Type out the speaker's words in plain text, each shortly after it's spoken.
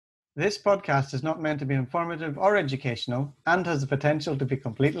This podcast is not meant to be informative or educational and has the potential to be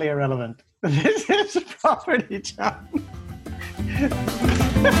completely irrelevant. This is Property Jam.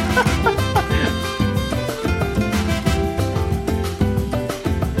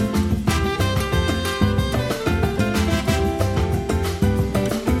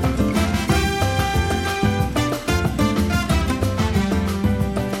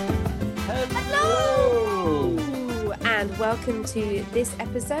 Welcome to this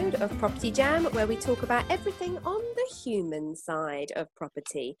episode of Property Jam, where we talk about everything on the human side of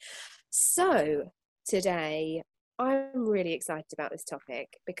property. So today, I'm really excited about this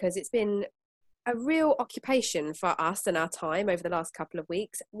topic because it's been a real occupation for us and our time over the last couple of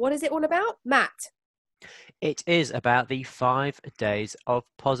weeks. What is it all about, Matt? It is about the 5 days of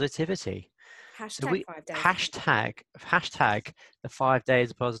positivity. Hashtag 5 days. Hashtag the 5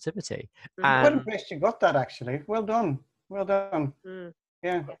 days of positivity. What impressed you got that, actually. Well done. Well done.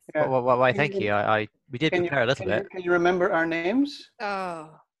 Yeah. Why, thank you. We did prepare a little bit. Can you remember our names? Oh.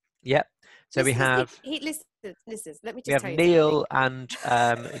 Yep. So we have... Listen, let me just we have tell you Neil something.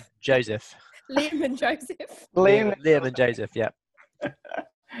 and Joseph. Liam and Joseph. Liam and Joseph, yep.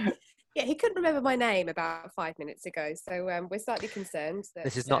 Yeah, he couldn't remember my name about 5 minutes ago, so we're slightly concerned. That,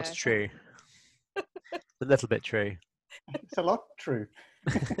 this is not true. It's a little bit true. It's a lot true.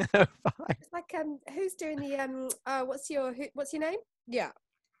 It's like who's doing the what's your name? Yeah.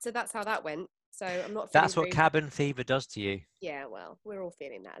 So that's how that went. So I'm not. That's what cabin fever does to you. Yeah, well, we're all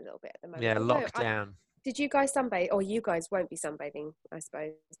feeling that a little bit at the moment. Yeah, lockdown. Did you guys sunbathe? Or you guys won't be sunbathing, I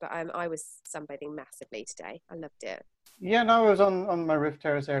suppose. But I was sunbathing massively today. I loved it. Yeah, no, I was on my roof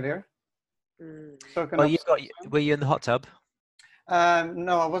terrace earlier. Well, were you in the hot tub?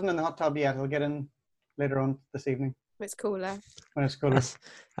 No, I wasn't in the hot tub yet. I'll get in later on this evening. It's cooler. When it's cooler.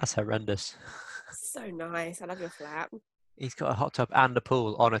 That's horrendous. So nice. I love your flat. He's got a hot tub and a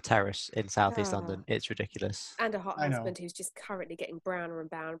pool on a terrace in southeast London. It's ridiculous. And a hot husband who's just currently getting browner and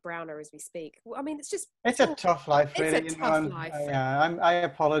browner as we speak. Well, I mean, it's a tough life, really. It's a tough life. I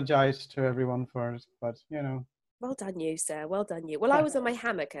apologise to everyone for it, but Well done you, sir. Well done you. Well, I was on my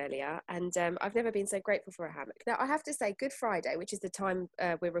hammock earlier, and I've never been so grateful for a hammock. Now, I have to say, Good Friday, which is the time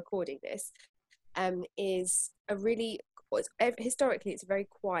we're recording this, is a really, historically, it's a very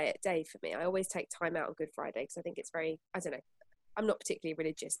quiet day for me. I always take time out on Good Friday because I think it's very, I don't know, I'm not particularly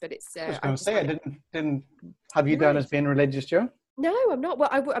religious, but it's... I was going to say, I didn't have you down as being religious, Joe? No, I'm not. Well,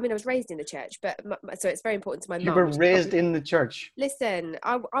 I was raised in the church, but so it's very important to my mum. You were raised in the church? Listen,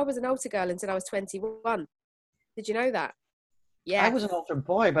 I was an altar girl until I was 21. Did you know that? Yeah. I was an altar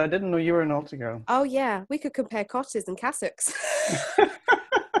boy, but I didn't know you were an altar girl. Oh, yeah. We could compare cotters and cassocks.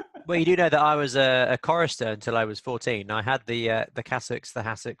 Well, you do know that I was a chorister until I was 14. I had the cassocks, the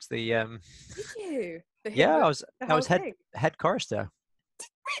hassocks, the... Did you? I was head chorister.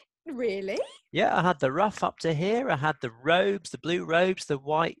 Really? Yeah, I had the ruff up to here. I had the robes, the blue robes, the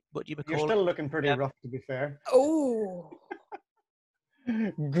white, what do you call it? You're still looking pretty rough, to be fair. Oh.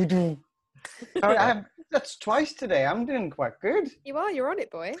 Good. That's twice today. I'm doing quite good. You are. You're on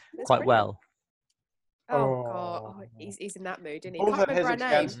it, boy. That's quite brilliant. well. Oh, God. Oh, he's in that mood, isn't he? Both Can't at his remember our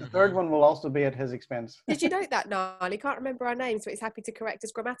expense. names. The third one will also be at his expense. Did you note that, Niall? He can't remember our names, but he's happy to correct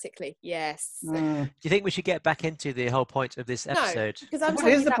us grammatically. Yes. Do you think we should get back into the whole point of this episode? No, because I'm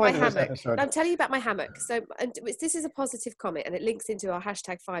telling you about my hammock. I'm telling you about my hammock. So, and this is a positive comment, and it links into our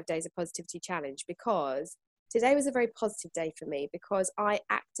hashtag 5 days of positivity challenge, because today was a very positive day for me because I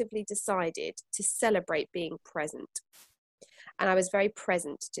actively decided to celebrate being present. And I was very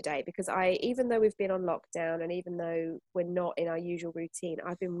present today because even though we've been on lockdown and even though we're not in our usual routine,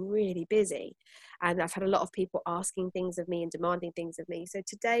 I've been really busy and I've had a lot of people asking things of me and demanding things of me. So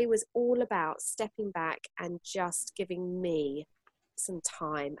today was all about stepping back and just giving me some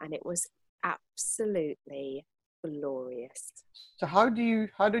time, and it was absolutely glorious. So how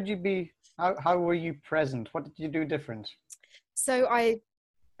were you present? What did you do different? So I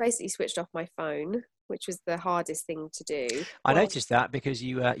basically switched off my phone, which was the hardest thing to do. I noticed that because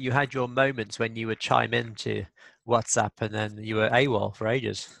you had your moments when you would chime into WhatsApp and then you were AWOL for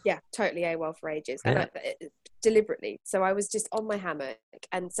ages. Yeah, totally AWOL for ages. Yeah. And deliberately. So I was just on my hammock.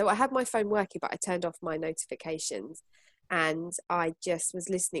 And so I had my phone working, but I turned off my notifications. And I just was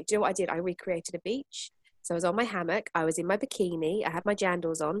listening. Do you know what I did? I recreated a beach. So I was on my hammock. I was in my bikini. I had my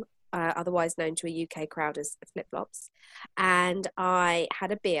jandals on, otherwise known to a UK crowd as flip-flops. And I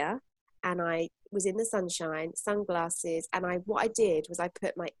had a beer. And I was in the sunshine, sunglasses, and what I did was I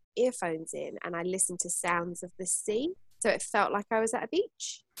put my earphones in and I listened to sounds of the sea. So it felt like I was at a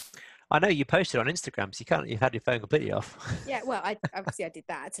beach. I know you posted on Instagram, so you've had your phone completely off. Yeah, well, I did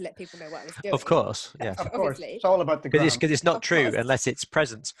that to let people know what I was doing. Of course, yes. Of course, Obviously. it's all about the gram. Because it's not Of true course. unless it's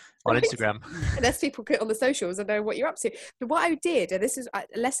present on Right. Instagram. Unless people put it on the socials and know what you're up to. But what I did, and this is a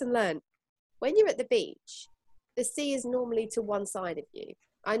lesson learned, when you're at the beach, the sea is normally to one side of you.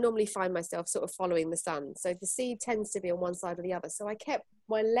 I normally find myself sort of following the sun. So the sea tends to be on one side or the other. So I kept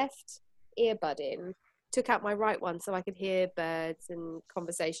my left earbud in, took out my right one so I could hear birds and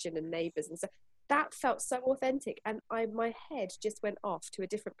conversation and neighbours and stuff. That felt so authentic, and my head just went off to a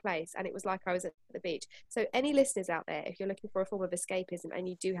different place, and it was like I was at the beach. So any listeners out there, if you're looking for a form of escapism and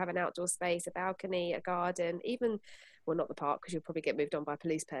you do have an outdoor space, a balcony, a garden, even, well, not the park because you'll probably get moved on by a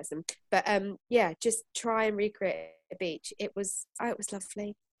police person, but yeah, just try and recreate a beach. It was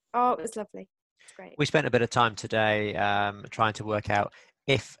lovely. Oh, it was lovely. It's great. We spent a bit of time today trying to work out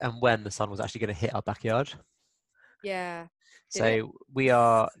if and when the sun was actually going to hit our backyard. Yeah. So we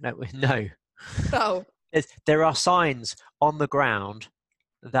are no. Oh. There are signs on the ground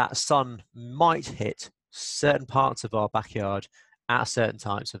that sun might hit certain parts of our backyard at certain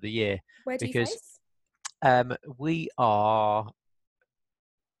times of the year. Where do because, you face? We are.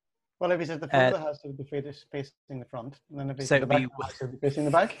 Well, if he says the front of the house, it would be facing the front, and then if he So says the back of the house, it would be facing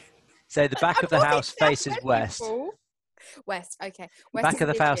the back. So the back of the house faces west. West, okay. West back of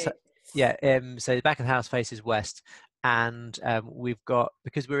the house, yeah. So the back of the house faces west, and we've got,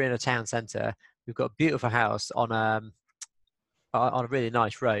 because we're in a town centre, we've got a beautiful house on a really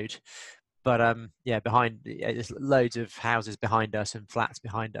nice road. But yeah, there's loads of houses behind us and flats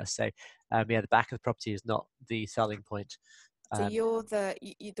behind us. So yeah, the back of the property is not the selling point. So you're the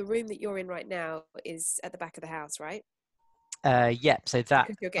room that you're in right now is at the back of the house, right? Yeah. So that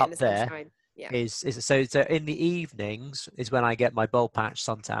up there yeah. is so in the evenings is when I get my bulb patch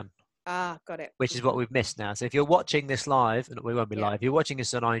suntan. Ah, got it. Which is what we've missed now. So if you're watching this live, and we won't be live, you're watching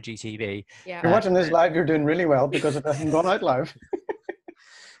this on IGTV. Yeah. If you're watching this live, you're doing really well because it hasn't gone out live.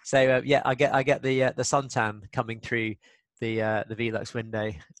 So yeah, I get the suntan coming through the Velux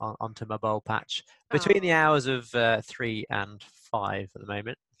window onto my bulb patch between the hours of 3 and 5 at the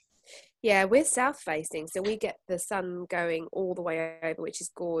moment. Yeah, we're south facing, so we get the sun going all the way over, which is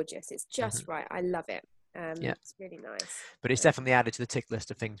gorgeous. It's just right. I love it. Yeah. It's really nice. But it's definitely added to the tick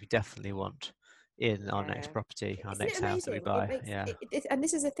list of things we definitely want in our next property, our next house that we buy. And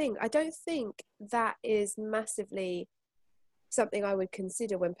this is the thing. I don't think that is massively something I would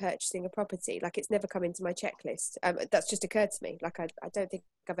consider when purchasing a property. Like, it's never come into my checklist. That's just occurred to me. Like, I don't think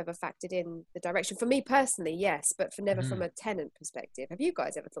I've ever factored in the direction. For me personally, yes, but never from a tenant perspective. Have you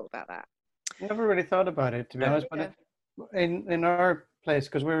guys ever thought about that? Never really thought about it, to be honest. But in our place,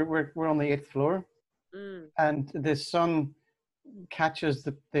 because we're on the 8th floor, and the sun catches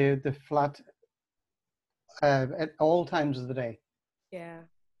the flat at all times of the day. Yeah.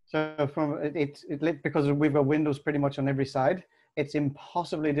 So from it's lit because we've got windows pretty much on every side. It's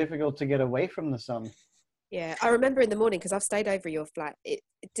impossibly difficult to get away from the sun. Yeah, I remember in the morning, because I've stayed over your flat. It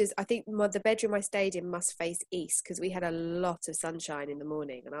does. I think the bedroom I stayed in must face east because we had a lot of sunshine in the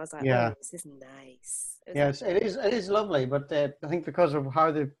morning, and I was like, "Oh, this is nice." Yes, it is lovely, but I think because of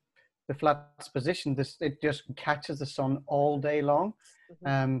how the flat's positioned, it just catches the sun all day long.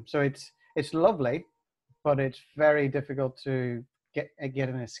 So it's lovely, but it's very difficult to get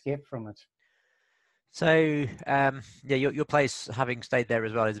an escape from it. So yeah, your place, having stayed there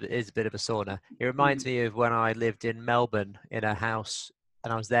as well, is a bit of a sauna. It reminds me of when I lived in Melbourne in a house,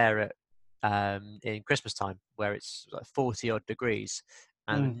 and I was there at in Christmas time, where it's like 40 odd degrees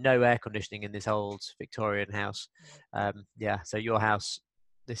and no air conditioning in this old Victorian house. Yeah, so your house,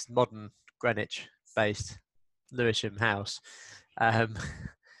 this modern Greenwich-based Lewisham house,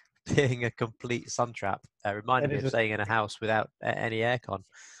 being a complete sun trap, reminded me of staying in a house without any aircon.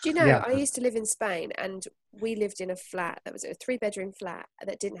 Do you know, I used to live in Spain, and we lived in a flat that was a 3-bedroom flat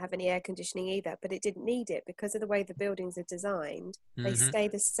that didn't have any air conditioning either, but it didn't need it because of the way the buildings are designed. They stay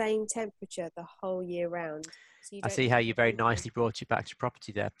the same temperature the whole year round. So I see how you very nicely brought you back to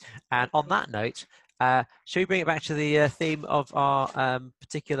property there. And on that note, shall we bring it back to the theme of our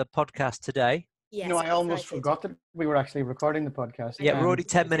particular podcast today? Yes, I almost forgot that we were actually recording the podcast. Yeah, we're already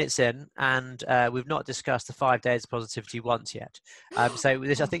 10 minutes in, and we've not discussed the 5 days of positivity once yet. So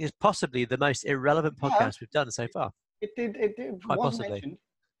this, I think, is possibly the most irrelevant podcast we've done so far. It quite was possibly mentioned.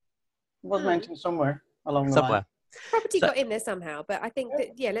 Was mentioned somewhere along the line. Property got in there somehow, but I think that,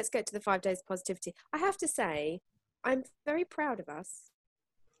 let's get to the 5 days of positivity. I have to say, I'm very proud of us.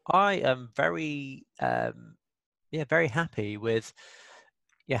 I am very, very happy with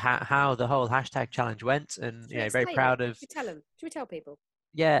how the whole hashtag challenge went, and very proud of. Should we tell them? Should we tell people?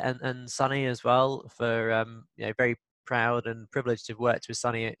 Yeah, and Sunny as well for very proud and privileged to have worked with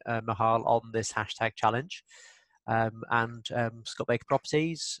Sunny Mahal on this hashtag challenge, and Scott Baker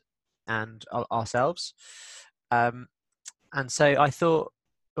Properties and ourselves. And so I thought,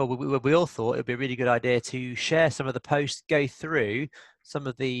 or we all thought, it would be a really good idea to share some of the posts, go through some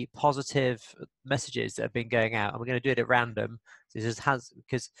of the positive messages that have been going out, and we're going to do it at random.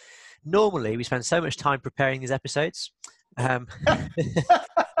 Because normally we spend so much time preparing these episodes. That's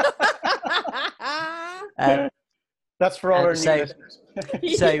for all our new listeners.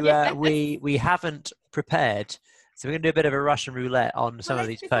 So we haven't prepared. So we're going to do a bit of a Russian roulette on some of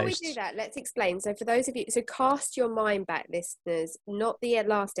these before posts. Before we do that, let's explain. So for those of you, so cast your mind back, listeners, not the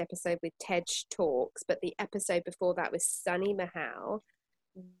last episode with Tej Talks, but the episode before that with Sunny Mahal,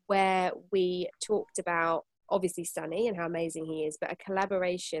 where we talked about, obviously, Sunny and how amazing he is, but a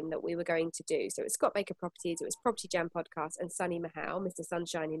collaboration that we were going to do. So it was Scott Baker Properties, it was Property Jam Podcast, and Sunny Mahal, Mr.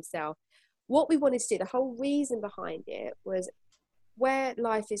 Sunshine himself. What we wanted to do, the whole reason behind it was, where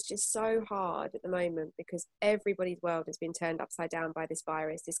life is just so hard at the moment because everybody's world has been turned upside down by this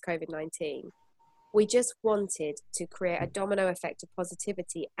virus, this COVID-19, we just wanted to create a domino effect of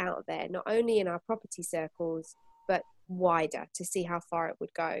positivity out there, not only in our property circles, but wider, to see how far it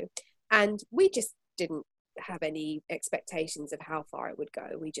would go. And we just didn't have any expectations of how far it would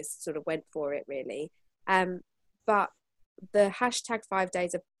go. We just sort of went for it, really. But the hashtag 5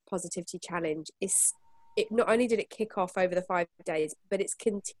 days of positivity challenge it not only did it kick off over the 5 days, but it's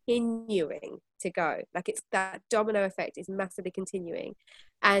continuing to go. Like, it's that domino effect is massively continuing.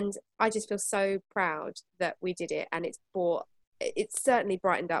 And I just feel so proud that we did it. And it's certainly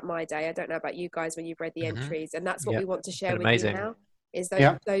brightened up my day. I don't know about you guys when you've read the entries. And that's what we want to share with you now, is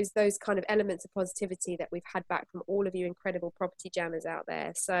those kind of elements of positivity that we've had back from all of you incredible property jammers out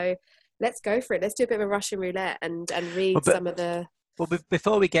there. So let's go for it. Let's do a bit of a Russian roulette and read some of the... Well,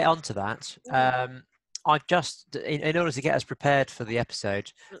 before we get on to that... I just, in order to get us prepared for the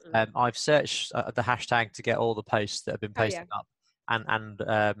episode, I've searched the hashtag to get all the posts that have been posted up and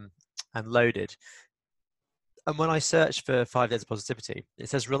loaded. And when I search for 5 days of positivity, it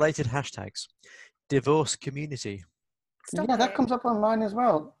says related hashtags: divorce community. That comes up on mine as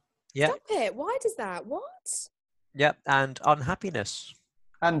well. Yeah. Stop it! Why does that? What? Yep, and unhappiness.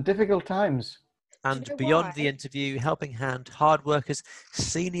 And difficult times. And beyond the interview, helping hand, hard workers,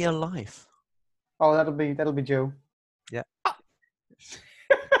 senior life. Oh, that'll be Joe. Yeah. Oh.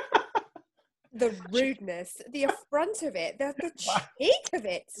 The rudeness, the affront of it, the cheek of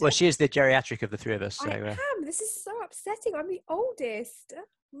it. Well, she is the geriatric of the three of us. So, I am. This is so upsetting. I'm the oldest.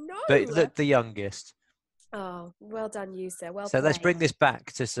 No. But look, the youngest. Oh, well done, you, sir. Well. So let's bring this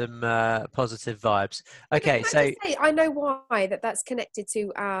back to some positive vibes. Okay, so I know why that's connected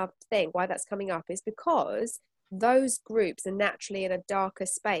to our thing. Why that's coming up is because those groups are naturally in a darker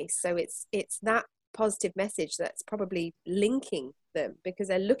space. So it's that positive message that's probably linking them because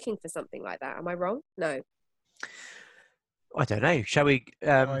they're looking for something like that. Am I wrong? No. I don't know. Shall we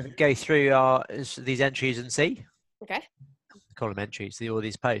go through these entries and see? Okay. Call them entries, all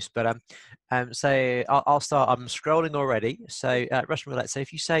these posts. But so I'll start. I'm scrolling already. So Russian roulette. So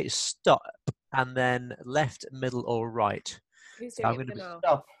if you say stop and then left, middle, or right. Who's doing it now?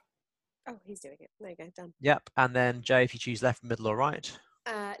 Stop. Oh, he's doing it. There you go. Done. Yep. And then Joe, if you choose left, middle, or right.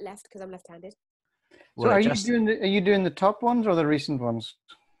 Left, because I'm left-handed. So are you doing the top ones or the recent ones?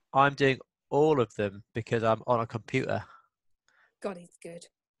 I'm doing all of them because I'm on a computer. God, he's good.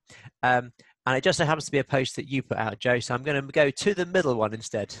 And it just so happens to be a post that you put out, Joe. So I'm going to go to the middle one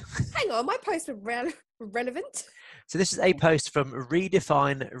instead. Hang on, my posts were relevant. So this is a post from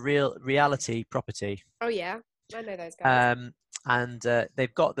Redefine Reality Property. Oh yeah, I know those guys. And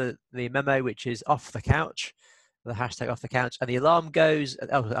they've got the memo, which is off the couch, the hashtag off the couch, and the alarm goes.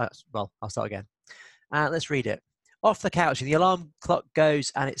 Well, I'll start again. Let's read it. Off the couch, and the alarm clock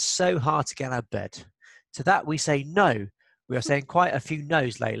goes, and it's so hard to get out of bed. To that we say no. We are saying quite a few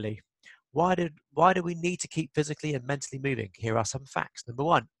no's lately. Why do we need to keep physically and mentally moving? Here are some facts. Number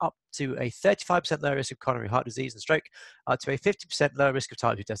one, up to a 35% lower risk of coronary heart disease and stroke, up to a 50% lower risk of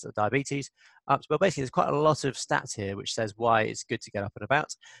type 2 diabetes. Well, basically, there's quite a lot of stats here which says why it's good to get up and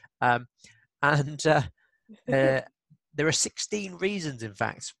about. There are 16 reasons, in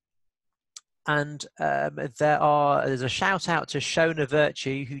fact. And there's a shout out to Shona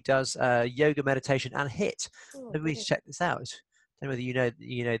Virtue, who does yoga, meditation, and HIIT. Maybe we should check this out. I don't know whether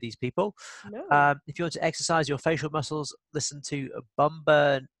you know these people. No. If you want to exercise your facial muscles, listen to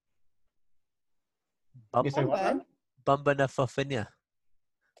Bumba Nafofinia.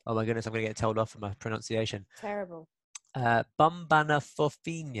 Oh my goodness, I'm going to get told off for my pronunciation. Terrible.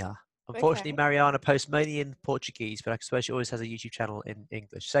 Bumbanafofinia. Unfortunately, Mariana posts mainly in Portuguese, but I suppose she always has a YouTube channel in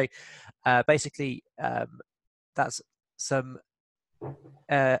English. So basically, that's some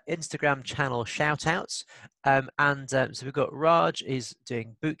Instagram channel shout outs. So we've got Raj is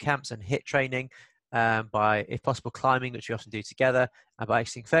doing boot camps and HIIT training by, if possible, climbing, which we often do together. And by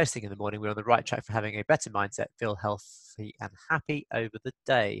exiting first thing in the morning, we're on the right track for having a better mindset, feel healthy and happy over the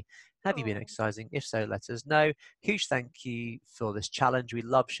day. Have you been exercising? If so, let us know. Huge thank you for this challenge. We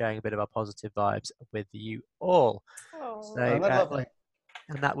love sharing a bit of our positive vibes with you all. So, lovely.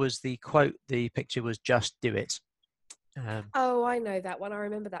 And that was the quote. The picture was "Just do it." I know that one. I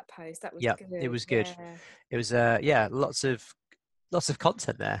remember that post. That was good. It was good. Yeah. It was lots of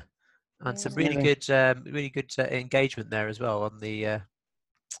content there, and some really good engagement there as well on the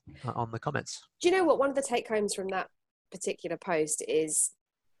comments. Do you know what? One of the take homes from that particular post is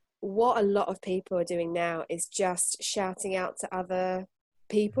what a lot of people are doing now is just shouting out to other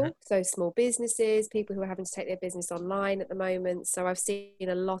people. Mm-hmm. So small businesses, people who are having to take their business online at the moment. So I've seen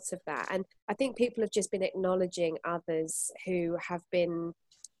a lot of that. And I think people have just been acknowledging others who have been,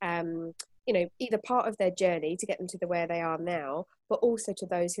 either part of their journey to get them to where they are now, but also to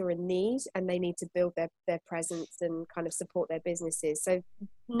those who are in need and they need to build their presence and kind of support their businesses. So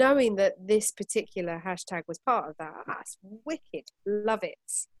knowing that this particular hashtag was part of that, that's wicked. Love it.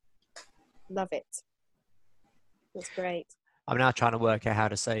 Love it. That's great. I'm now trying to work out how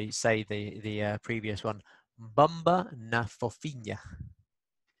to say the previous one. Bumba na fofinha.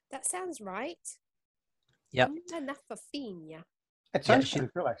 That sounds right. Yeah. Bumba na fofinha. It sounds pretty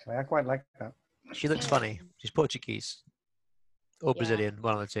cool, actually. I quite like that. She looks funny. She's Portuguese or Brazilian,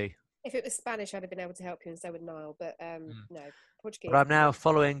 one of the two. If it was Spanish, I'd have been able to help you, and so would Niall. But no, Portuguese. But I'm now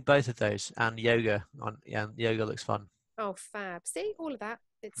following both of those and yoga. Yoga looks fun. Oh, fab! See all of that.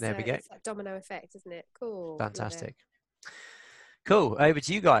 There we go. It's that domino effect, isn't it? Cool. Fantastic. Cool. Over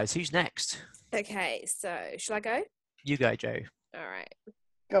to you guys. Who's next? Okay, so shall I go? You go, Joe. All right.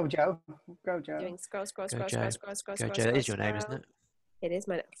 Go, Joe. Go, Joe. Doing scroll. Go, Joe. That is your name, isn't it? It is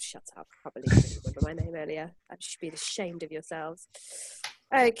my name. Shut up. Probably didn't remember my name earlier. I should be ashamed of yourselves.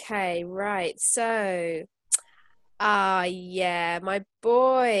 Okay, right. So, my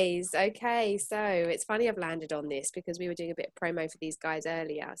boys. Okay, so it's funny I've landed on this because we were doing a bit of promo for these guys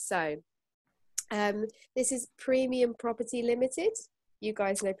earlier. So, this is Premium Property Limited. You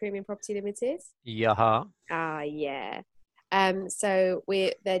guys know Premium Property Limited? Yeah. Yeah. So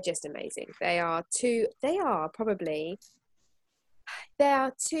they're just amazing. They are two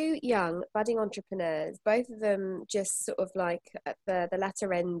young budding entrepreneurs, both of them just sort of like at the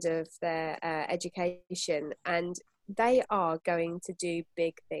latter end of their education, and they are going to do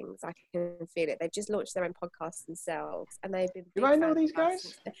big things. I can feel it. They've just launched their own podcast themselves, and they've been do I know these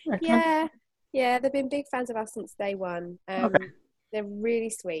guys? Yeah, they've been big fans of us since day one. Okay. They're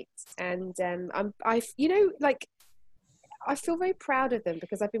really sweet, and I feel very proud of them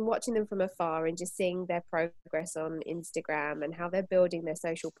because I've been watching them from afar and just seeing their progress on Instagram and how they're building their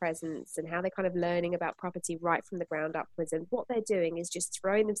social presence and how they're kind of learning about property right from the ground upwards. And what they're doing is just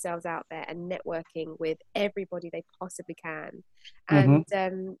throwing themselves out there and networking with everybody they possibly can. And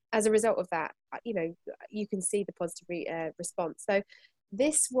as a result of that, you can see the positive response. So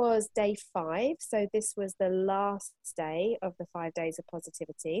this was day 5. So this was the last day of the 5 days of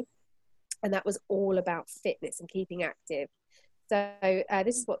positivity. And that was all about fitness and keeping active. So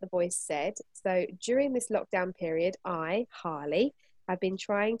this is what the voice said. So during this lockdown period, I, Harley, have been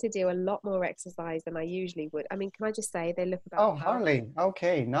trying to do a lot more exercise than I usually would. I mean, can I just say they look about 12. Harley.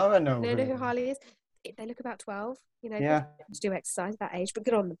 Okay, now I know. You know who Harley is? They look about 12. Yeah. To do exercise at that age, but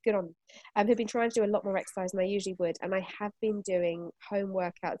good on them. Have been trying to do a lot more exercise than I usually would. And I have been doing home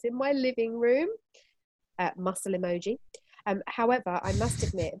workouts in my living room. Muscle emoji. However, I must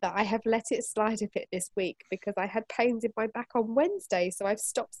admit that I have let it slide a bit this week because I had pains in my back on Wednesday. So I've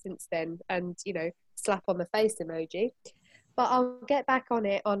stopped since then and, slap on the face emoji. But I'll get back on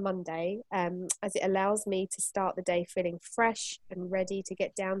it on Monday as it allows me to start the day feeling fresh and ready to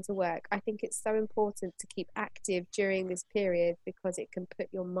get down to work. I think it's so important to keep active during this period because it can put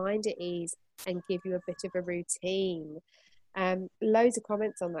your mind at ease and give you a bit of a routine. Loads of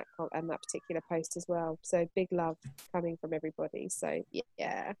comments on that particular post as well, so big love coming from everybody. So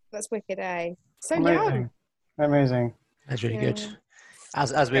yeah, that's wicked, eh? So amazing. That's really good.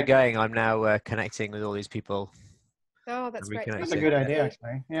 As we're going, I'm now connecting with all these people. Oh, that's great. That's a good idea,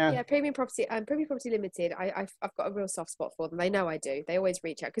 actually. Yeah. Premium Property Limited. I've got a real soft spot for them. They know I do. They always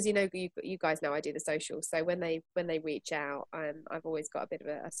reach out because you guys know I do the socials. So when they reach out, I've always got a bit of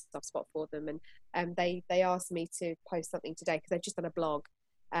a soft spot for them. And they asked me to post something today because they've just done a blog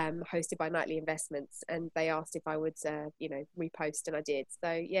hosted by Nightly Investments, and they asked if I would repost, and I did.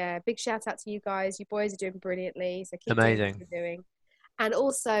 So yeah, big shout out to you guys. You boys are doing brilliantly. So keep doing what you're doing. And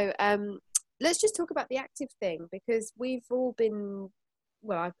also let's just talk about the active thing, because we've all been,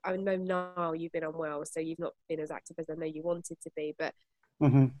 well, I know now you've been unwell, so you've not been as active as I know you wanted to be, but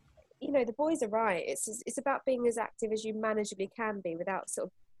you know, the boys are right. It's about being as active as you manageably can be without sort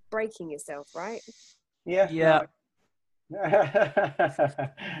of breaking yourself, right? Yeah.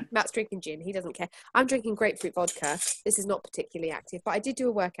 Matt's drinking gin. He doesn't care. I'm drinking grapefruit vodka. This is not particularly active, but I did do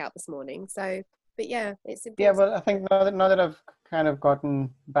a workout this morning. So, but yeah, it's important. Yeah, but I think now that I've kind of gotten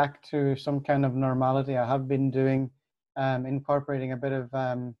back to some kind of normality, I have been doing incorporating a bit of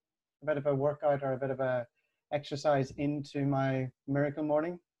a workout or a bit of a exercise into my Miracle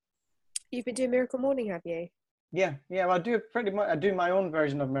Morning. You've been doing Miracle Morning, have you? Yeah. Well, I do pretty much. I do my own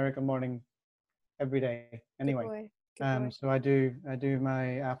version of Miracle Morning every day. Anyway, Good boy. So I do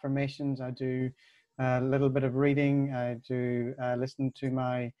my affirmations. I do a little bit of reading. I do listen to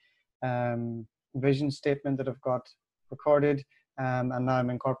my vision statement that I've got recorded, and now I'm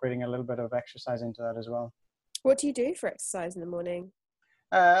incorporating a little bit of exercise into that as well. What do you do for exercise in the morning?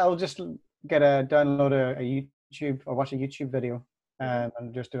 I'll just download a YouTube or watch a YouTube video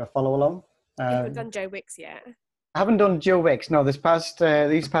and just do a follow along. You haven't done Joe Wicks yet? I haven't done Joe Wicks. No, these past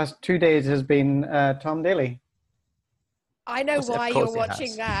 2 days has been Tom Daly. I know why you're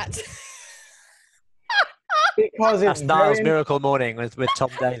watching that. Because it's Niall's Miracle Morning with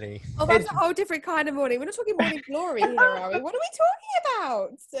Tom Daly. Oh, that's a whole different kind of morning. We're not talking morning glory here, are we? What are we talking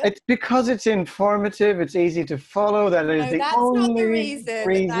about? It's because it's informative. It's easy to follow. That's the only reason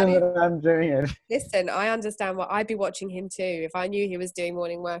that I'm doing it. Listen, I understand what I'd be watching him too if I knew he was doing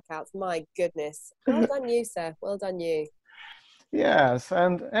morning workouts. My goodness. Well done you, sir. Well done you. Yes,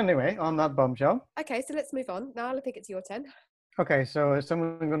 and anyway, on that bombshell. Okay, so let's move on. Now I think it's your turn. Okay, so is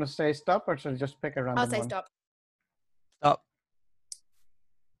someone going to say stop, or should I just pick a random one? I'll say stop. Stop.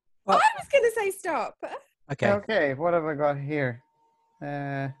 I was going to say stop. Okay, what have I got here?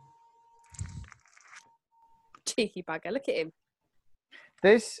 Cheeky bugger, look at him.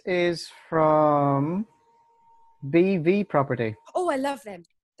 This is from BV Property. Oh, I love them.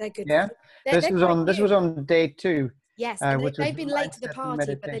 They're good. Yeah, this was on day 2. Yes, and they've been late to the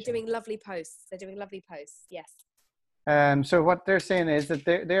party, but they're doing lovely posts. Yes. So what they're saying is that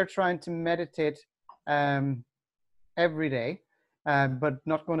they're trying to meditate every day, but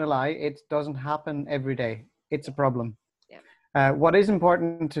not going to lie, it doesn't happen every day. It's a problem. Yeah. What is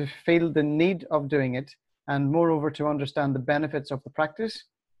important to feel the need of doing it, and moreover to understand the benefits of the practice.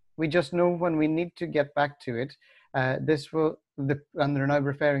 We just know when we need to get back to it. And they're now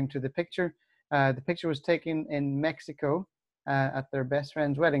referring to the picture. The picture was taken in Mexico at their best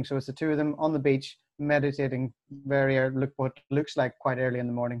friend's wedding. So it's the two of them on the beach meditating what looks like quite early in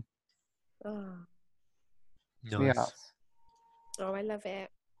the morning. Oh, nice. Yeah. Oh, I love it.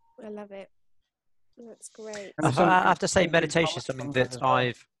 That's great. I have to say meditation is something that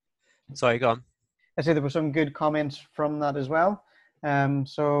Sorry, go on. I say there were some good comments from that as well.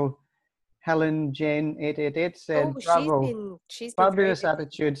 So Helen Jane 888 said, "Bravo, she's fabulous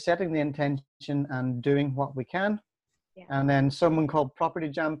attitude, setting the intention and doing what we can." Yeah. And then someone called Property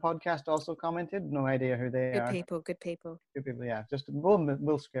Jam Podcast also commented. No idea who they are. Good people. Yeah. Just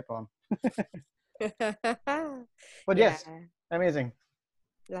we'll skip on. But yes, amazing.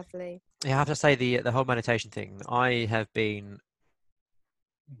 Lovely. Yeah, I have to say the whole meditation thing. I have been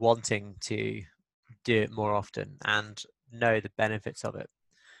wanting to do it more often and know the benefits of it.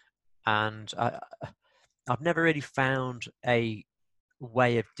 And I've never really found a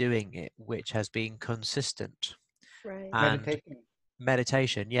way of doing it which has been consistent. Right. And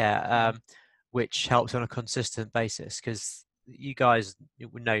meditation, yeah, which helps on a consistent basis. Because you guys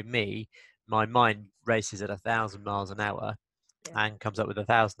know me, my mind races at 1,000 miles an hour and comes up with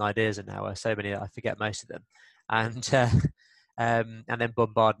 1,000 ideas an hour. So many I forget most of them, and then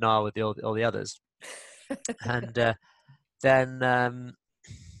bombard Niall with all the others. And then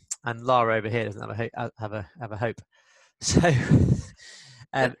and Lara over here doesn't have a hope. So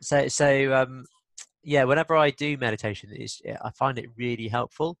yeah, whenever I do meditation, I find it really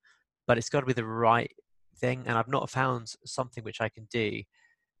helpful, but it's got to be the right thing, and I've not found something which I can do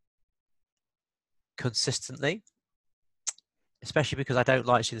consistently, especially because I don't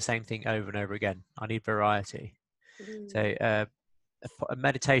like to do the same thing over and over again. I need variety. So a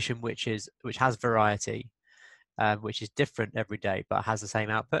meditation which has variety, which is different every day but has the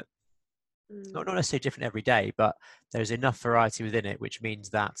same output. Not necessarily different every day, but there's enough variety within it, which means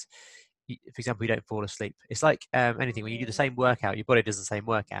that, for example, you don't fall asleep. It's like anything. When you do the same workout, your body does the same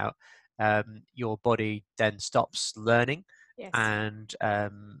workout. Your body then stops learning, and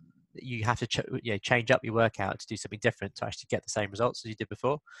you have to change up your workout to do something different to actually get the same results as you did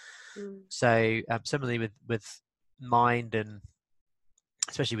before. So similarly with mind and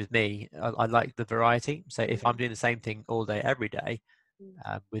especially with me, I like the variety. So if I'm doing the same thing all day, every day,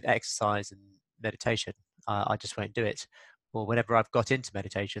 with exercise and meditation, I just won't do it. Or whenever I've got into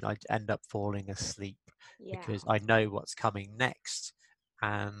meditation, I end up falling asleep because I know what's coming next,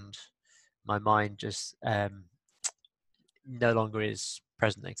 and my mind just no longer is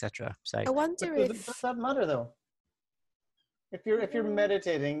present, etc. So I wonder does that matter though? If you're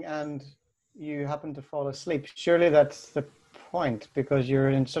meditating and you happen to fall asleep, surely that's the point, because you're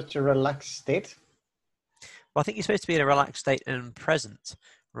in such a relaxed state. Well, I think you're supposed to be in a relaxed state and present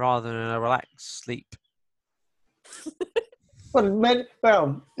rather than a relaxed sleep. But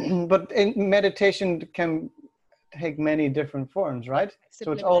meditation can take many different forms, right?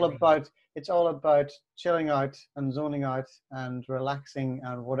 So it's all about chilling out and zoning out and relaxing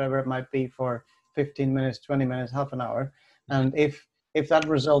and whatever it might be for 15 minutes, 20 minutes, half an hour. And if that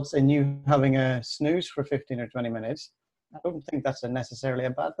results in you having a snooze for 15 or 20 minutes, I don't think that's necessarily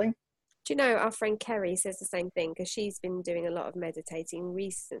a bad thing. Do you know, our friend Kerry says the same thing, because she's been doing a lot of meditating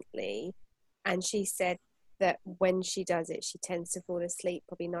recently, and she said that when she does it, she tends to fall asleep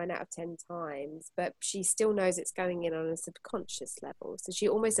probably 9 out of 10 times, but she still knows it's going in on a subconscious level. So she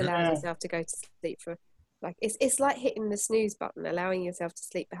almost allows herself to go to sleep for, like, it's like hitting the snooze button, allowing yourself to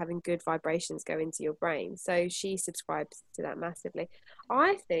sleep, but having good vibrations go into your brain. So she subscribes to that massively.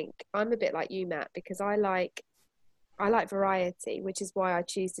 I think I'm a bit like you, Matt, because I like variety, which is why I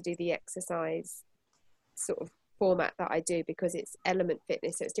choose to do the exercise sort of format that I do, because it's element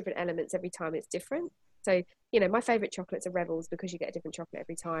fitness. So it's different elements every time, it's different. So, you know, my favorite chocolates are Rebels, because you get a different chocolate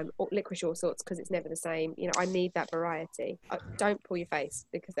every time, or licorice all sorts, because it's never the same. You know, I need that variety. Don't pull your face,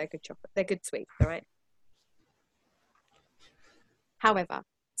 because they're good chocolate. They're good sweets, all right? However,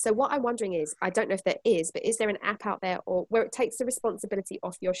 so what I'm wondering is, I don't know if there is, but is there an app out there or where it takes the responsibility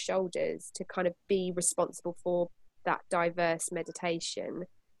off your shoulders to kind of be responsible for that diverse meditation,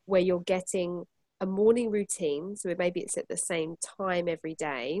 where you're getting a morning routine, so maybe it's at the same time every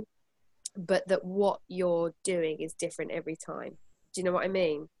day, but that what you're doing is different every time? Do you know what I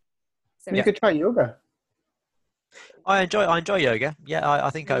mean? So you could try yoga. I enjoy yoga. Yeah, I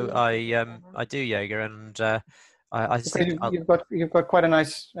think I do yoga, and I just think you've got quite a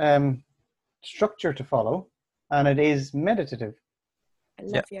nice structure to follow, and it is meditative. I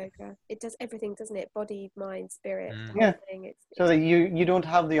love yoga. It does everything, doesn't it? Body, mind, spirit. Yeah. So that you don't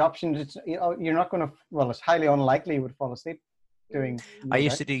have the option. You're not going to. Well, it's highly unlikely you would fall asleep doing yoga. I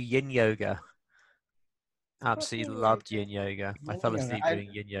used to do yin yoga. Absolutely loved yin yoga. I fell asleep doing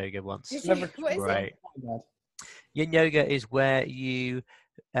yin yoga once. Great. Yin yoga is where you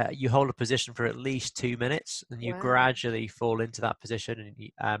hold a position for at least 2 minutes, and you gradually fall into that position.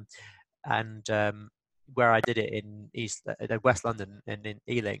 And where I did it in West London and in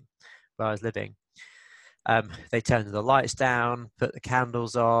Ealing, where I was living, they turned the lights down, put the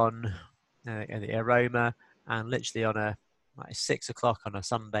candles on, and the aroma, and literally on 6 o'clock on a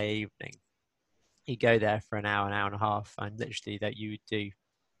Sunday evening, you go there for an hour and a half, and literally that you do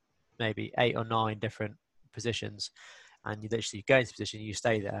maybe 8 or 9 different positions, and you literally go into position, you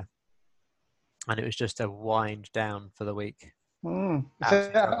stay there, and it was just a wind down for the week. So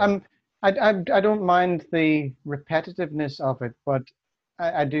I don't mind the repetitiveness of it, but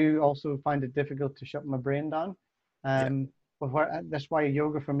I do also find it difficult to shut my brain down. But that's why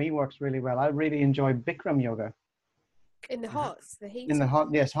yoga for me works really well. I really enjoy Bikram yoga. In the hots, the heat. In the hot,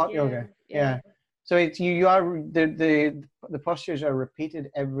 yes, hot yoga. Yeah. So it's you are the postures are repeated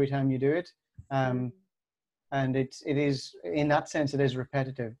every time you do it, and it is in that sense it is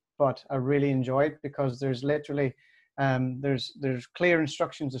repetitive. But I really enjoy it because there's literally there's clear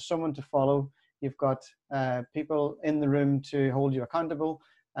instructions of someone to follow. You've got people in the room to hold you accountable,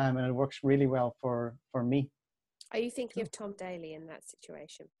 and it works really well for me. Are you thinking of Tom Daly in that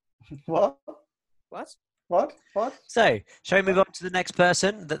situation? What? So, shall we move on to the next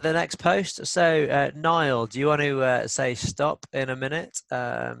person, the next post? So, Niall, do you want to say stop in a minute?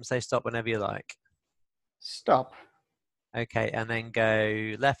 Say stop whenever you like. Stop. Okay, and then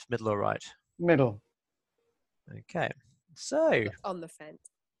go left, middle, or right? Middle. Okay, so. On the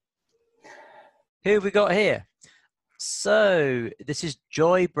fence. Who have we got here? So, this is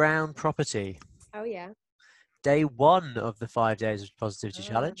Joy Brown Property. Oh, yeah. Day 1 of the 5 days of positivity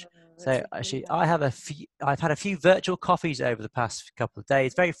challenge. So actually, I've had a few virtual coffees over the past couple of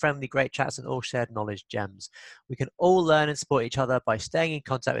days. Very friendly, great chats, and all shared knowledge gems. We can all learn and support each other by staying in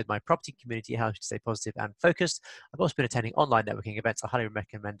contact with my property community, how to stay positive and focused. I've also been attending online networking events. I highly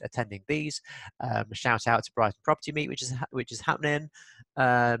recommend attending these. Shout out to Brighton Property Meet, which is happening.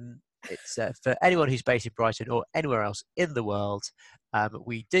 It's for anyone who's based in Brighton or anywhere else in the world.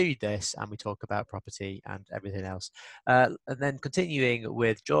 we do this and we talk about property and everything else. And then continuing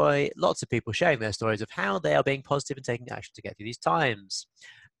with Joy, lots of people sharing their stories of how they are being positive and taking action to get through these times.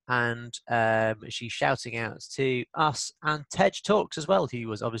 And she's shouting out to us and Tej Talks as well, who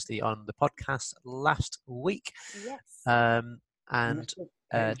was obviously on the podcast last week. Yes. And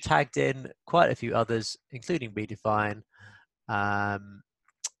tagged in quite a few others, including Redefine.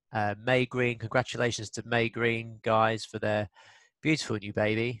 May Green, congratulations to May Green, guys, for their beautiful new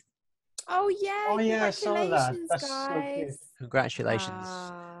baby. Oh yeah, I saw that. That's guys. so cute. Congratulations.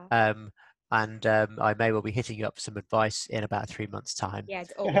 And I may well be hitting you up for some advice in about 3 months' time. Yeah,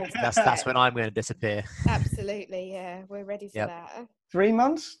 that's when I'm going to disappear. Absolutely, yeah, we're ready for that. 3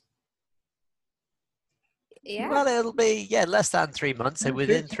 months? Yeah. Well, it'll be less than 3 months. So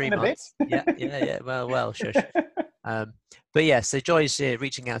within 3 months. Yeah. Well, shush. But yeah, so Joy's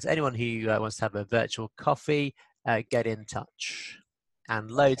reaching out to anyone who wants to have a virtual coffee. Get in touch, and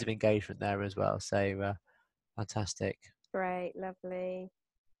loads of engagement there as well. So fantastic. Great, lovely.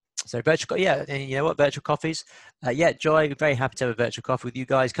 So virtual, and you know what, virtual coffees. Joy, very happy to have a virtual coffee with you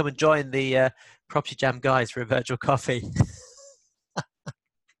guys. Come and join the Property Jam guys for a virtual coffee,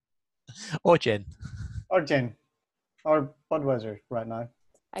 or gin, or Budweiser right now.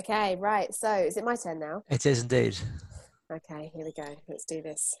 Okay, right. So is it my turn now? It is indeed. Okay, here we go. Let's do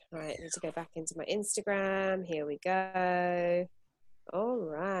this. Right, I need to go back into my Instagram. Here we go. All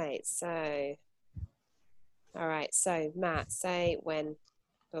right. So Matt, say when.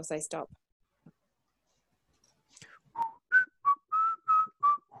 Or say stop.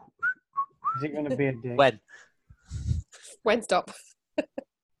 Is it going to be a day? When? When stop.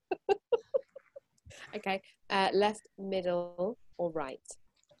 Okay. Left, middle, or right?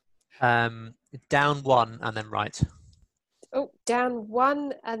 Down one and then right. Oh, down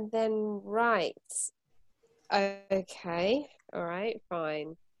one and then right. Okay. All right.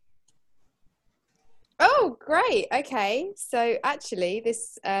 Fine. Oh, great. Okay. So actually,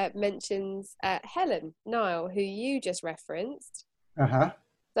 this mentions Helen Nile, who you just referenced. Uh-huh.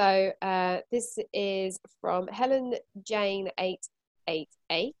 So this is from Helen Jane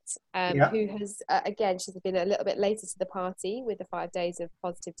 888, who has, again, she's been a little bit later to the party with the 5 days of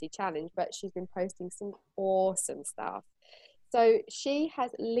positivity challenge, but she's been posting some awesome stuff. So she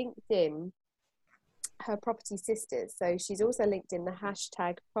has linked in her Property Sisters. So she's also linked in the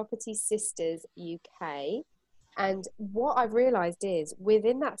hashtag Property Sisters UK. And what I've realised is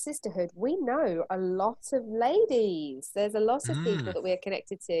within that sisterhood, we know a lot of ladies. There's a lot of people that we're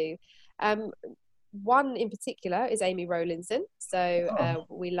connected to. One in particular is Amy Rowlinson. So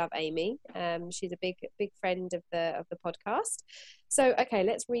we love Amy. She's a big friend of the podcast. So, okay,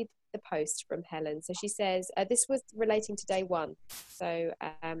 let's read the post from Helen. So she says, this was relating to day one. So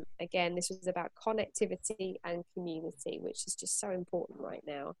again, this was about connectivity and community, which is just so important right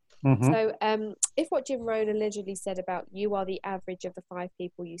now. Mm-hmm. So if what Jim Rohn allegedly said about you are the average of the 5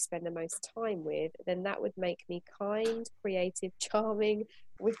 people you spend the most time with, then that would make me kind, creative, charming,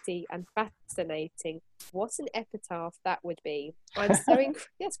 witty and fascinating. What an epitaph that would be. I'm so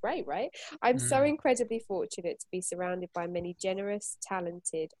that's great, right? I'm so incredibly fortunate to be surrounded by many generous,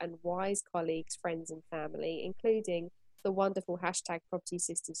 talented and wise colleagues, friends and family, including the wonderful hashtag Property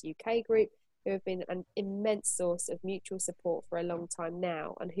Sisters UK group, who have been an immense source of mutual support for a long time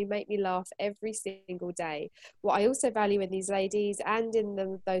now and who make me laugh every single day. What I also value in these ladies and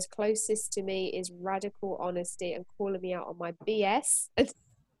in those closest to me is radical honesty and calling me out on my BS.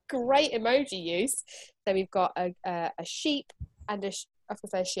 Great emoji use. So we've got a sheep and I was going to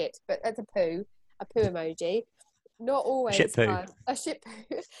say shit, but that's a poo emoji. Not always shit poo. Fun. A shit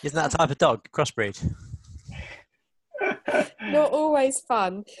poo. Isn't that a type of dog? Crossbreed. Not always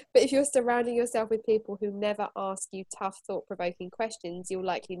fun, but if you're surrounding yourself with people who never ask you tough, thought-provoking questions, you'll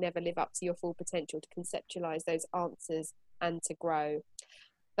likely never live up to your full potential to conceptualize those answers and to grow.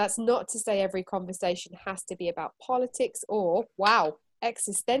 That's not to say every conversation has to be about politics or, wow,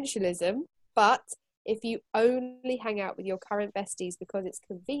 existentialism, but if you only hang out with your current besties because it's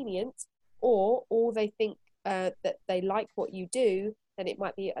convenient or they think that they like what you do, then it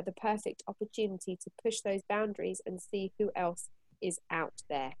might be the perfect opportunity to push those boundaries and see who else is out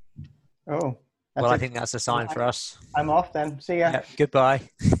there. Oh, well, I think that's a sign for us. I'm off then. See ya. Yeah, goodbye.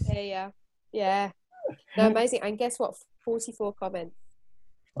 Yeah. No, amazing. And guess what? 44 comments.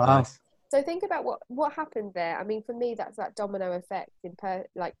 Wow. Nice. So think about what happened there. I mean, for me, that's that domino effect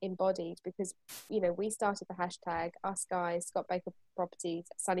embodied, because, you know, we started the hashtag, us guys, Scott Baker Properties,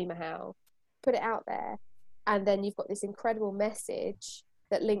 Sunny Mahal, put it out there. And then you've got this incredible message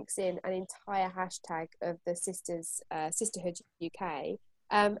that links in an entire hashtag of the Sisterhood UK.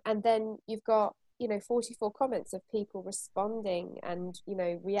 And then you've got, 44 comments of people responding and,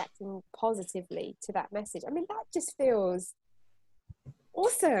 reacting positively to that message. I mean, that just feels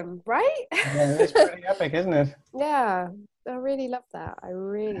awesome, right? Yeah, it's pretty epic, isn't it? Yeah, I really love that.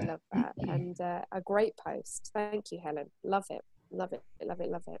 And a great post. Thank you, Helen. Love it.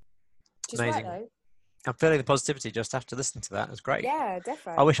 She's Amazing. right, though. I'm feeling the positivity just after listening to that. It's great. Yeah,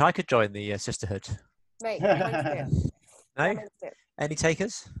 definitely. I wish I could join the sisterhood. Mate, mine's No? Any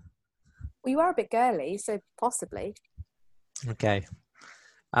takers? Well, you are a bit girly, so possibly. Okay.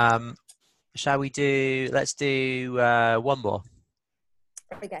 Shall we do? Let's do one more.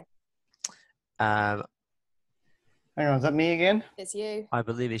 Okay. Hang on, is that me again? It's you. I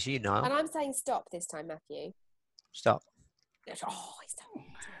believe it's you, Niall. And I'm saying stop this time, Matthew. Stop. Oh, he's done.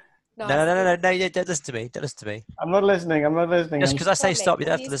 No, don't listen to me. Don't listen to me. I'm not listening. Just because I say stop, you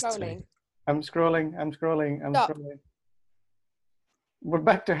don't have to listen to me. I'm scrolling. We're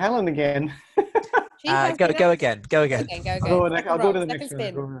back to Helen again. Go again. Go I'll go to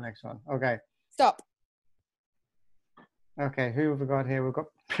the next one. Okay. Stop. Okay, who have we got here? We've got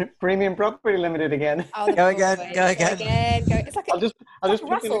Premium Property Limited again. Oh, go again. It's like I'll just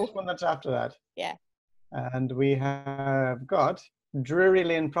pick ruffle. the next one that's after that. Yeah. And we have got Drury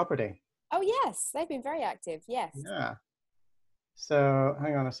Lane Property. Oh yes, they've been very active. Yes. Yeah. So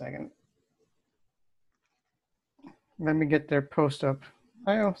hang on a second. Let me get their post up.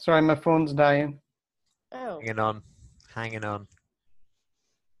 Oh, sorry, my phone's dying. Oh. Hanging on.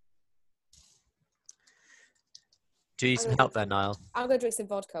 Do you need some help there, Niall? I'm going to drink some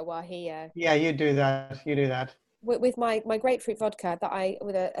vodka while he... Yeah, you do that. With my grapefruit vodka,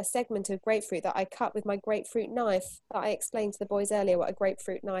 with a segment of grapefruit that I cut with my grapefruit knife that I explained to the boys earlier what a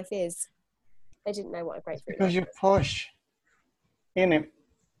grapefruit knife is. They didn't know what a grapefruit knife is. Because you're posh. In it.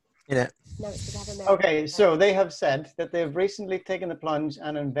 No, it's because I have a Okay, so they have said that they've recently taken the plunge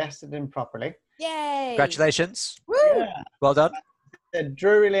and invested in property. Yay! Congratulations. Woo! Yeah. Well done.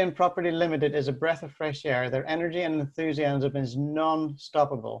 Drury Lane Property Limited is a breath of fresh air. Their energy and enthusiasm is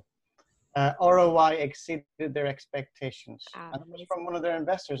non-stoppable. ROI exceeded their expectations. And it was from one of their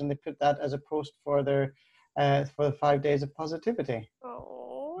investors, and they put that as a post for their for the 5 days of positivity.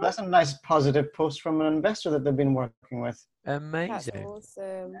 Oh, that's a nice positive post from an investor that they've been working with. Amazing. That's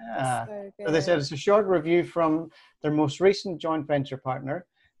awesome. Yeah. That's so good. So they said it's a short review from their most recent joint venture partner.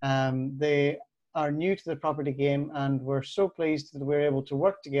 They are new to the property game, and we're so pleased that we're able to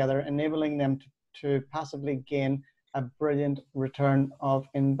work together, enabling them to passively gain a brilliant return of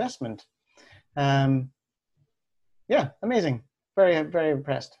investment. Yeah, amazing. Very, very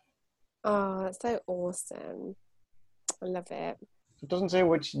impressed. Oh, that's so awesome. I love it. It doesn't say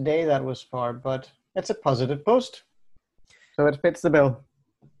which day that was for, but it's a positive post. So it fits the bill.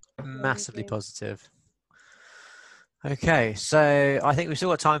 Massively positive. Okay, so I think we've still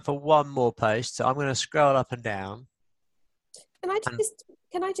got time for one more post. So I'm going to scroll up and down. Can I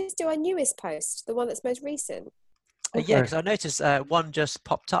just do our newest post, the one that's most recent? Yeah, because I noticed one just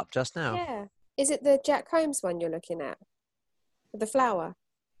popped up just now. Yeah. Is it the Jack Holmes one you're looking at? The flower?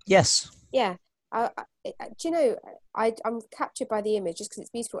 Yes. Yeah. Do you know, I'm captured by the image just because it's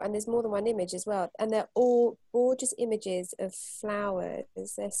beautiful, and there's more than one image as well, and they're all gorgeous images of flowers.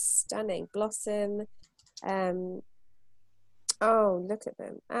 They're stunning. Blossom. Oh, look at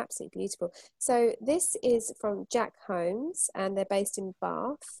them. Absolutely beautiful. So this is from Jack Holmes, and they're based in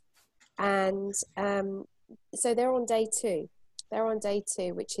Bath. And so they're on day 2. They're on day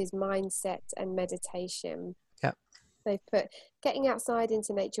 2, which is mindset and meditation. Yep. They've put, getting outside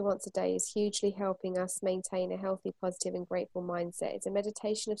into nature once a day is hugely helping us maintain a healthy, positive and grateful mindset. It's a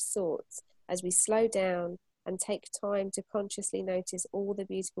meditation of sorts as we slow down and take time to consciously notice all the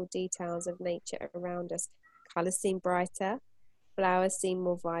beautiful details of nature around us. Colours seem brighter, flowers seem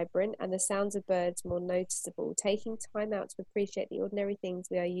more vibrant, and the sounds of birds more noticeable. Taking time out to appreciate the ordinary things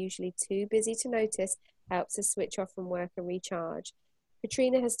we are usually too busy to notice helps us switch off from work and recharge.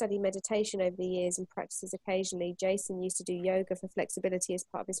 Katrina has studied meditation over the years and practices occasionally. Jason used to do yoga for flexibility as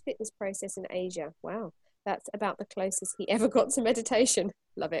part of his fitness process in Asia. Wow, that's about the closest he ever got to meditation.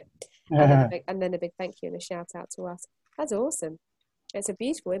 Love it. And then a big thank you and a shout out to us. That's awesome. It's a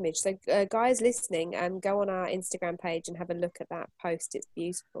beautiful image. So guys listening, go on our Instagram page and have a look at that post. It's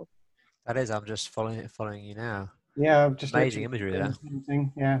beautiful. That is. I'm just following you now. Yeah, just amazing imagery there.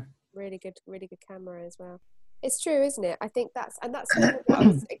 Yeah. Really good camera as well. It's true, isn't it? I think that's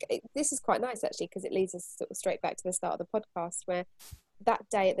this is quite nice actually, because it leads us sort of straight back to the start of the podcast, where that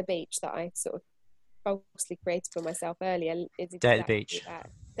day at the beach that I sort of falsely created for myself earlier is exactly day at the beach. That.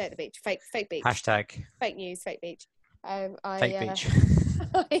 Day at the beach. Fake beach. Hashtag. Fake news. Fake beach. Fake beach.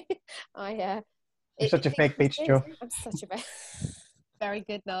 You're such a fake beach, Joe. I'm such a Very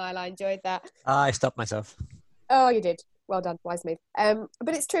good, Niall. I enjoyed that. I stopped myself. Oh, you did. Well done, wise move.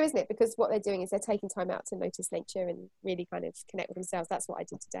 But it's true, isn't it? Because what they're doing is they're taking time out to notice nature and really kind of connect with themselves. That's what I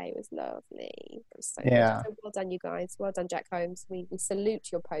did today. It was lovely. It was so good. So well done, you guys. Well done, Jack Holmes. We salute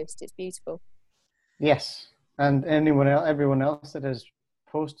your post. It's beautiful. Yes, and everyone else that has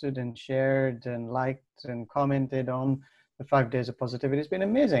posted and shared and liked and commented on the 5 days of positivity has been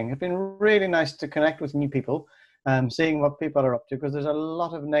amazing. It's been really nice to connect with new people. Seeing what people are up to, because there's a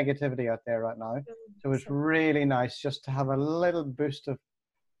lot of negativity out there right now. So it's really nice just to have a little boost of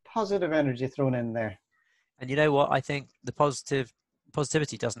positive energy thrown in there. And you know what? I think the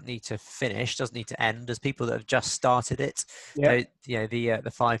positivity doesn't need to finish, doesn't need to end. As people that have just started it,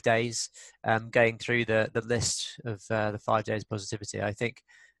 the 5 days, going through the list of the 5 days of positivity, I think,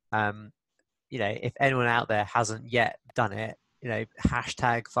 if anyone out there hasn't yet done it,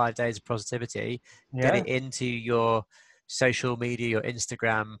 hashtag 5 days of positivity, get it into your social media, your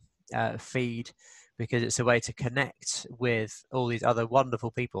Instagram feed, because it's a way to connect with all these other wonderful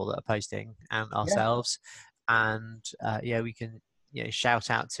people that are posting and ourselves. And we can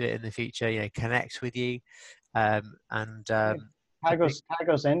shout out to it in the future, connect with you, and tag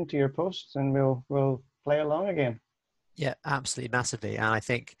us into your posts, and we'll play along again. Yeah, absolutely, massively. And I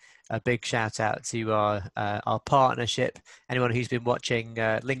think a big shout out to our partnership. Anyone who's been watching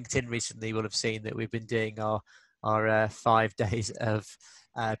LinkedIn recently will have seen that we've been doing our 5 days of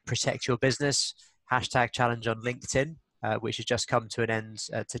protect your business hashtag challenge on LinkedIn, which has just come to an end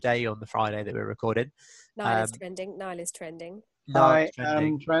today on the Friday that we're recording. Niall is trending. Niall is trending. I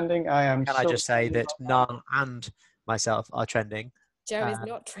am trending. Can I just say that Niall and myself are trending? Joe is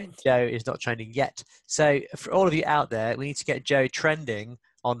not trending. Joe is not trending yet. So for all of you out there, we need to get Joe trending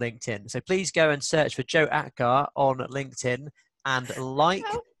on LinkedIn. So please go and search for Joe Atgar on LinkedIn and like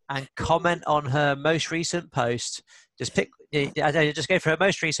and comment on her most recent post. Just go for her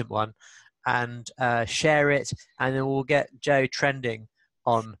most recent one and share it, and then we'll get Joe trending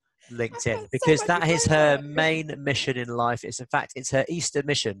on LinkedIn, because that is her main mission in life. It's her Easter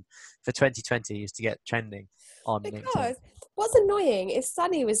mission for 2020 is to get trending on LinkedIn. What's annoying is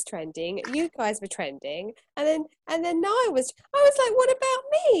Sunny was trending, you guys were trending, and then Niall was. I was like, what about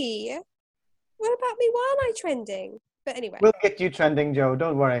me? What about me? Why aren't I trending? But anyway, we'll get you trending, Joe.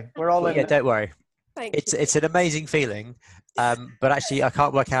 Don't worry. We're all in. Yeah, don't worry. Thank you. It's an amazing feeling, but actually I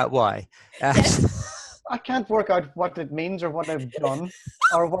can't work out why. I can't work out what it means or what I've done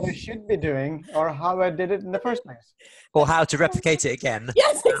or what I should be doing or how I did it in the first place. Or how to replicate it again.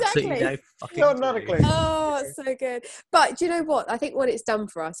 Yes, exactly. Not a clue. Oh, so good. But do you know what? I think what it's done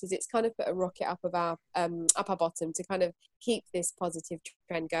for us is it's kind of put a rocket up our bottom to kind of keep this positive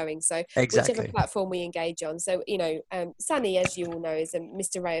trend going. So whichever platform we engage on. So, Sunny, as you all know, is a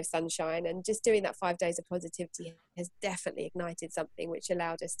Mr. Ray of Sunshine, and just doing that 5 days of positivity has definitely ignited something which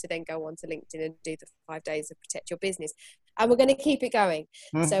allowed us to then go on to LinkedIn and do the 5 days of protect your business. And we're going to keep it going.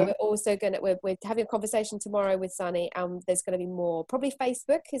 Mm-hmm. So we're also we're having a conversation tomorrow with Sunny, and there's going to be more. Probably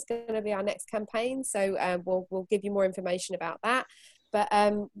Facebook is going to be our next campaign. So we'll give you more information about that. But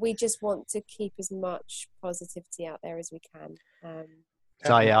we just want to keep as much positivity out there as we can.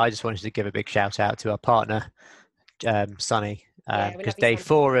 I just wanted to give a big shout out to our partner, Sunny, because day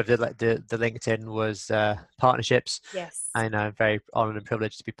 4 of the LinkedIn was partnerships. Yes. And I'm very honoured and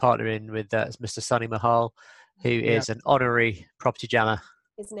privileged to be partnering with Mr. Sunny Mahal, who is an honorary property jammer.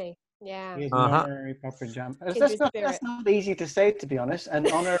 Isn't he? Yeah. He's an honorary property jammer. That's not easy to say, to be honest. An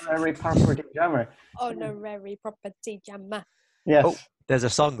honorary property jammer. Honorary property jammer. Yes. Oh, there's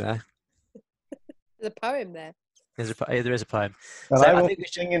a song there. There's a poem there. There is a poem. Well, I won't be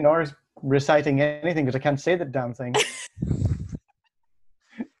singing or reciting anything because I can't say the damn thing.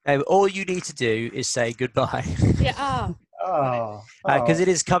 All you need to do is say goodbye. Yeah. Because it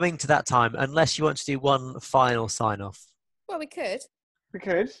is coming to that time, unless you want to do one final sign-off. Well, we could. We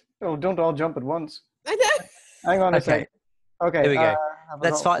could. Oh, don't all jump at once. I know. Hang on a second. Okay. Here we go.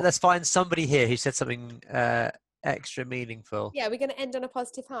 Let's find somebody here who said something extra meaningful. Yeah, we're going to end on a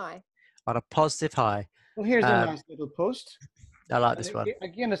positive high. On a positive high. Well, here's a nice little post. I like this one.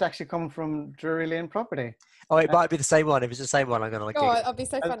 Again, it's actually come from Drury Lane Property. Oh, it might be the same one. If it's the same one, I'm going to like it. Oh, I'll be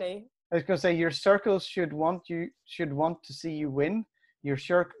so funny. I was going to say, your circles should want to see you win. Your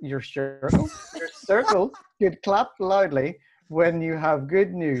circle should clap loudly when you have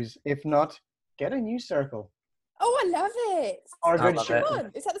good news. If not, get a new circle. Oh, I love it. Or good shirt.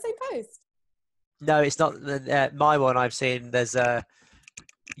 Is that the same post? No, it's not. My one I've seen. There's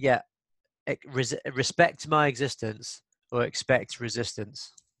respect my existence or expect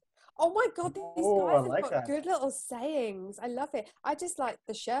resistance. Oh my God, these guys have got good little sayings. I love it. I just like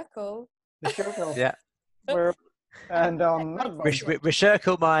the circle. The circle. Yeah. And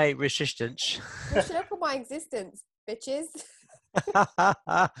recircle my resistance. Recircle my existence, bitches.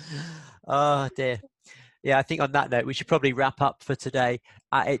 Oh dear. Yeah, I think on that note, we should probably wrap up for today.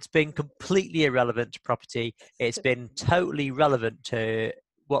 It's been completely irrelevant to property. It's been totally relevant to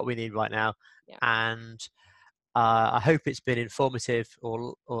what we need right now. Yeah. And I hope it's been informative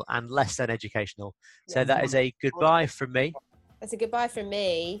and less than educational. Yeah. So that is a goodbye from me. That's a goodbye from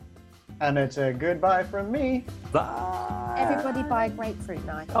me. And it's a goodbye from me. Bye. Everybody buy a grapefruit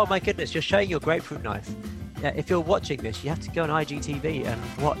knife. Oh my goodness, you're showing your grapefruit knife. Yeah, if you're watching this, you have to go on IGTV and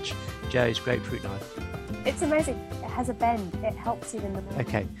watch Joe's grapefruit knife. It's amazing. It has a bend. It helps you in the morning.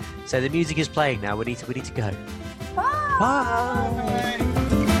 Okay, so the music is playing now. We need to go. Bye. Bye.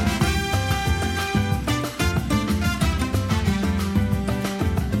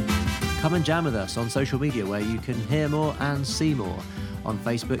 Come and jam with us on social media where you can hear more and see more. On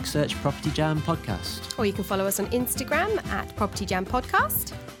Facebook, search Property Jam Podcast. Or you can follow us on Instagram at Property Jam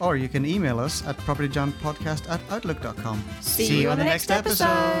Podcast. Or you can email us at propertyjampodcast@outlook.com. See you on the next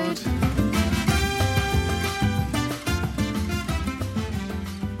episode.